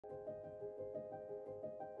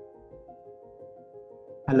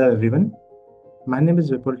Hello everyone, my name is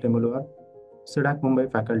Vipul Temulwar, C-DAC Mumbai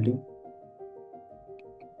faculty.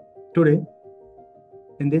 Today,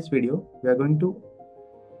 in this video, we are going to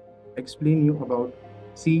explain you about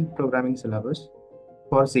C programming syllabus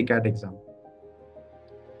for C-CAT exam.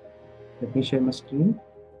 Let me share my screen.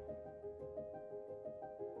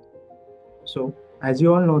 So, as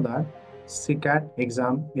you all know that C-CAT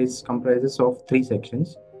exam comprises of 3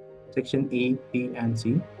 sections, section A, B and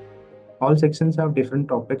C. All sections have different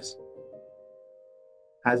topics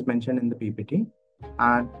as mentioned in the PPT,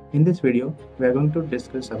 and in this video we are going to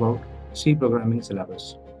discuss about C programming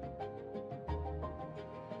syllabus.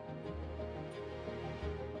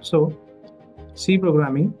 So C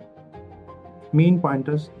programming main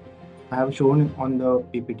pointers I have shown on the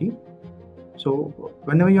PPT. So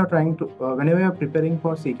whenever you are preparing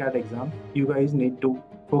for CCAT exam, you guys need to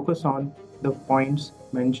focus on the points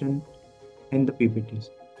mentioned in the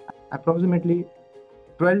PPTs. Approximately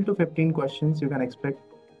 12 to 15 questions you can expect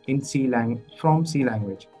in from C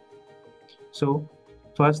language. So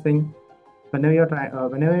first thing, whenever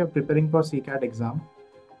you're preparing for CCAT exam,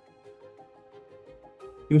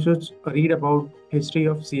 you should read about history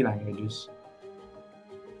of C languages.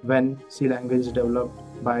 When C language is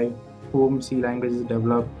developed, by whom C language is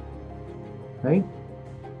developed, right?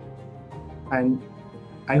 And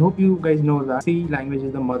I hope you guys know that C language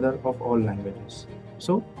is the mother of all languages.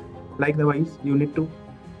 So likewise, you need to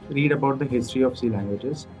read about the history of C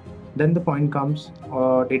languages. Then the point comes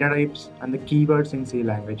data types and the keywords in C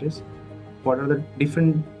languages. What are the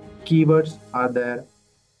different keywords are there?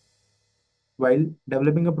 While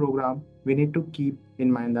developing a program, we need to keep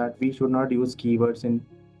in mind that we should not use keywords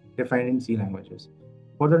defined in C languages.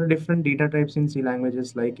 What are the different data types in C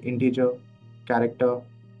languages, like integer, character,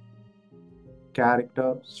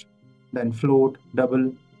 then float,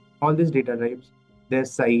 double, all these data types, their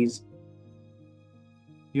size,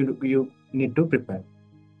 you need to prepare.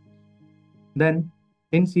 Then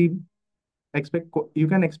in C, you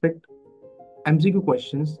can expect MCQ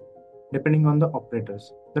questions depending on the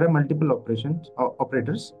operators. There are multiple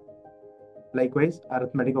operators. Likewise,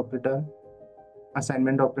 arithmetic operator,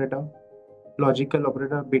 assignment operator, logical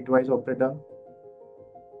operator, bitwise operator,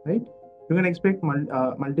 right? You can expect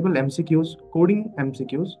multiple MCQs, coding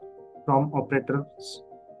MCQs from operators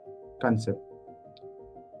concept.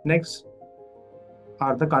 Next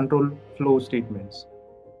are the control flow statements.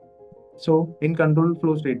 So in control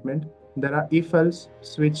flow statement, there are if-else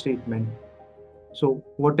switch statement. So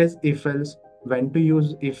what is if-else? When to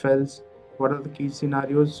use if-else? What are the key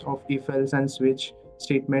scenarios of if-else and switch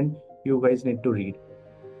statement? You guys need to read.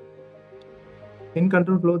 In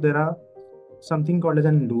control flow, there are something called as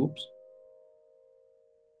loops.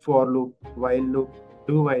 For loop, while loop,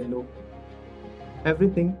 do while loop,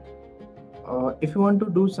 everything. If you want to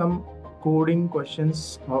do some coding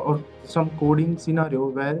questions or some coding scenario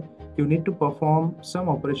where you need to perform some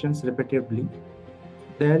operations repetitively,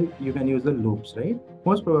 there you can use the loops, right?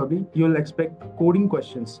 Most probably you'll expect coding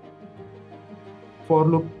questions, for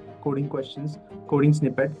loop coding questions, coding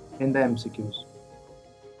snippet in the MCQs.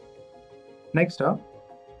 Next are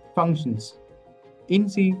functions. In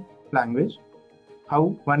C language,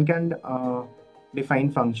 how one can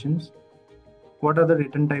define functions, what are the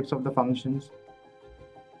written types of the functions,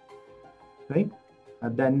 right?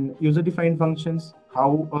 Then user-defined functions,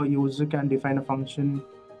 how a user can define a function,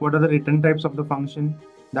 what are the written types of the function,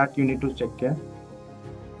 that you need to check here.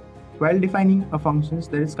 While defining a functions,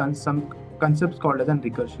 there is some concepts called as a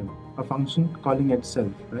recursion, a function calling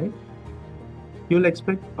itself, right? You'll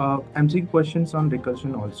expect MCQ questions on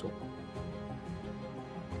recursion also.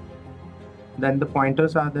 Then the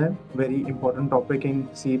pointers are there, very important topic in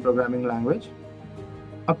C programming language,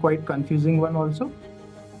 a quite confusing one also,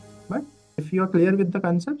 but if you are clear with the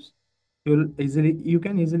concepts, you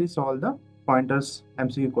can easily solve the pointers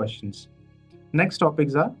MCQ questions. Next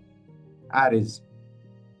topics are arrays.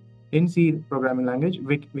 In C programming language,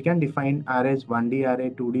 we can define arrays, 1D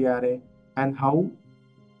array, 2D array, and how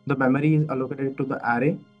the memory is allocated to the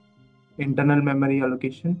array, internal memory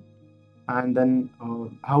allocation, and then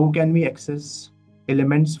how can we access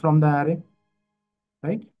elements from the array,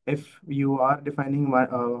 right? If you are defining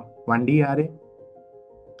 1D array,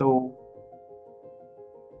 so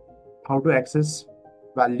how to access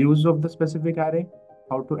values of the specific array,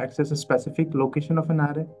 how to access a specific location of an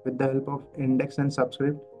array with the help of index and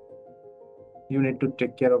subscript, you need to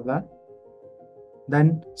take care of that.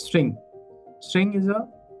 Then string is a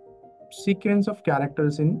sequence of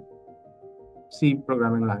characters in C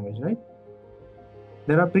programming language, right?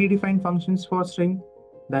 There are predefined functions for string.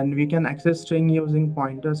 Then we can access string using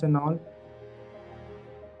pointers and all.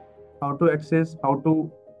 How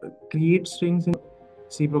to create strings in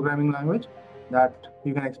C programming language, that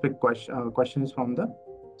you can expect questions from the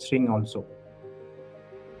string also.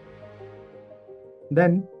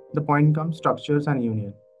 Then the point comes structures and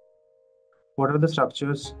union. What are the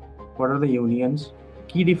structures? What are the unions?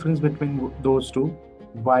 Key difference between those two.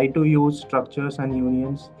 Why to use structures and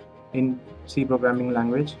unions in C programming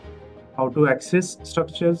language? How to access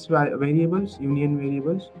structures variables, union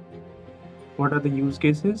variables? What are the use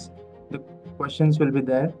cases? The questions will be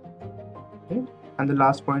there. Right? And the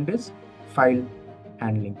last point is file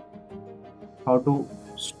handling. How to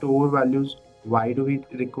store values? Why do we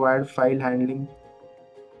require file handling?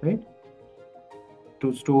 Right?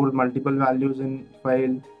 To store multiple values in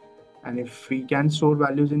file, and if we can store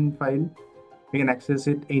values in file, we can access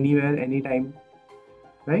it anywhere, anytime,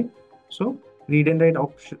 right? So read and write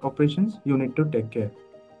operations you need to take care.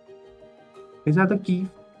 These are the key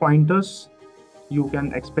pointers you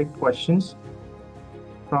can expect questions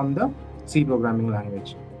from the C programming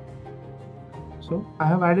language. So I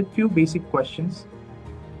have added few basic questions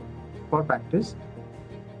for practice.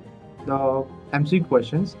 The MCQ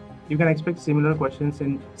questions, you can expect similar questions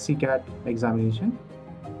in CCAT examination.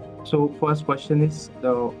 So first question is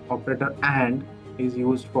the operator AND is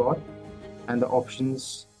used for, and the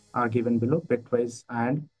options are given below: bitwise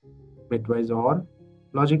AND, bitwise OR,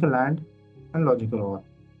 logical AND, and logical OR.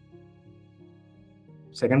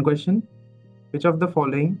 Second question, which of the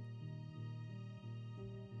following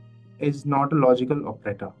is not a logical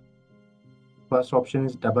operator? First option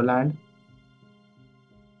is double AND.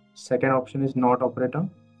 Second option is not operator.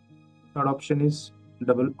 Third option is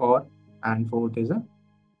double OR, and fourth is a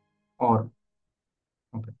OR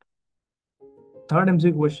operator. Third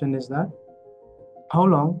MCQ question is that how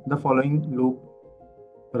long the following loop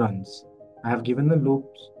runs? I have given the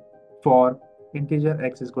loops for integer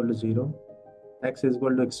x is equal to 0, x is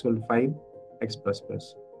equal to x equal to 5, x plus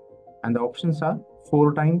plus. And the options are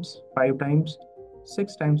 4 times, 5 times,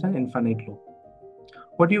 6 times, and infinite loop.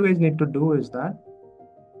 What you guys need to do is that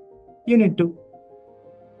you need to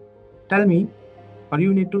tell me, or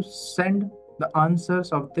you need to send the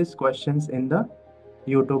answers of these questions in the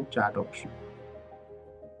YouTube chat option.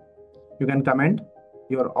 You can comment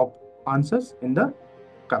your answers in the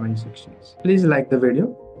comment sections. Please like the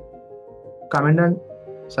video, comment, and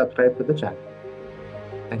subscribe to the channel.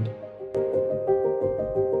 Thank you.